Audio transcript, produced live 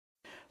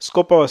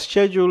Scopa was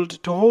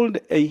scheduled to hold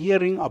a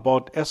hearing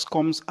about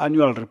Eskom's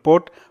annual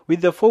report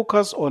with the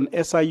focus on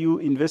SIU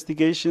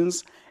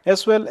investigations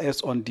as well as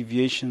on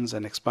deviations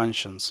and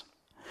expansions.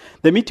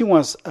 The meeting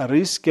was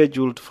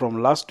rescheduled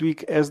from last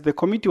week as the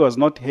committee was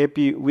not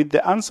happy with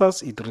the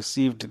answers it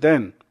received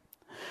then.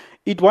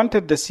 It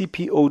wanted the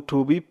CPO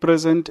to be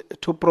present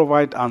to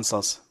provide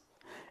answers.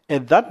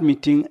 At that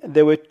meeting,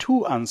 there were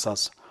two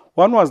answers.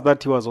 One was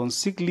that he was on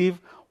sick leave,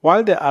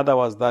 while the other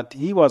was that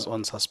he was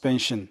on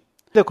suspension.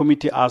 The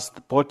committee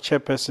asked board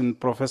chairperson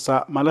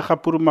Professor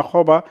Malekgapuri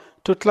Makgoba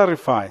to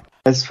clarify.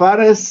 As far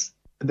as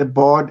the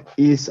board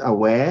is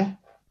aware,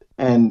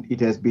 and it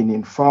has been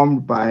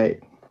informed by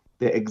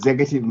the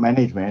executive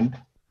management,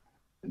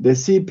 the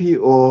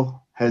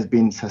CPO has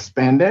been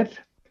suspended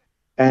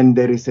and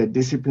there is a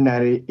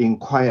disciplinary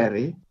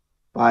inquiry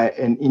by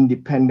an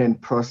independent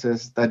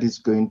process that is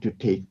going to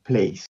take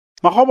place.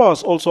 Makgoba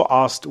was also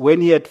asked when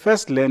he had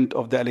first learned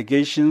of the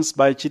allegations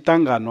by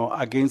Chitangano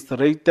against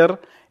Reiter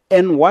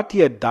and what he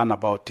had done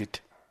about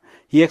it.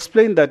 He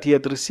explained that he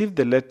had received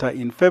the letter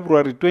in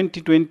February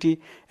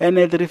 2020 and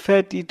had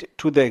referred it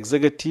to the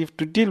executive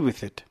to deal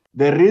with it.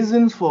 The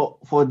reasons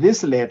for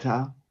this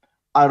letter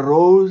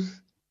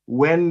arose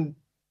when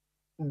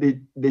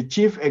the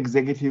chief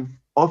executive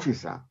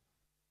officer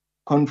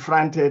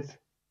confronted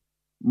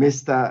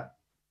Mr.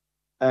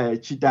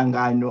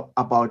 Chitangano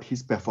about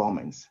his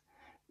performance.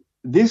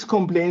 These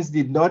complaints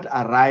did not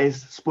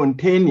arise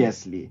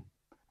spontaneously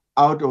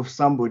out of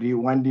somebody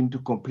wanting to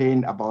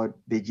complain about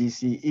the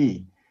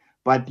GCE,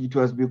 but it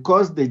was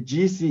because the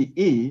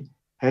GCE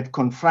had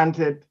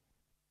confronted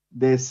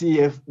the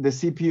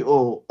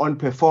CPO on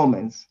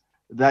performance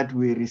that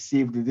we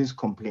received these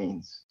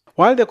complaints.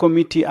 While the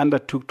committee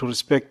undertook to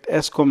respect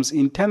Eskom's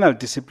internal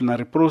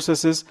disciplinary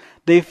processes,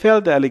 they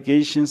felt the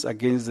allegations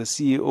against the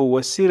CEO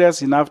were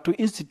serious enough to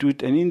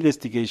institute an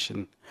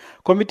investigation.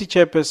 Committee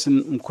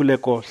Chairperson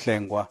Mkhuleko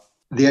Hlengwa.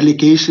 The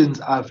allegations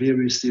are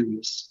very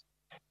serious.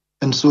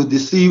 And so the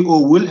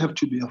CEO will have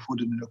to be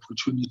afforded an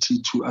opportunity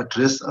to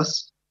address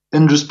us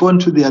and respond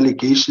to the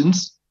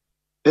allegations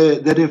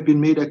that have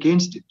been made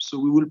against him. So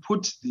we will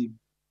put the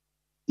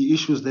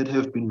issues that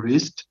have been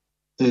raised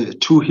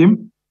to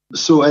him.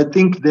 So I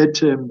think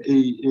that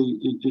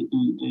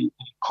a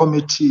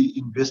committee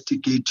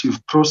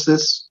investigative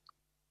process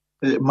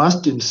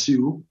must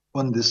ensue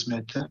on this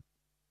matter,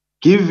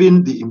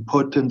 given the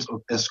importance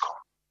of Eskom.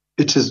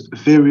 It is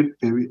very,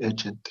 very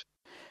urgent.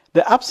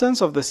 The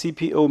absence of the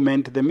CPO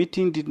meant the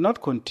meeting did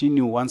not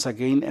continue once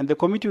again, and the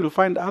committee will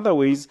find other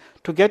ways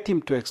to get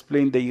him to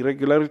explain the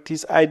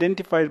irregularities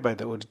identified by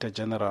the Auditor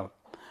General.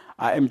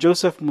 I am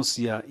Joseph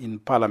Musia in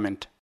Parliament.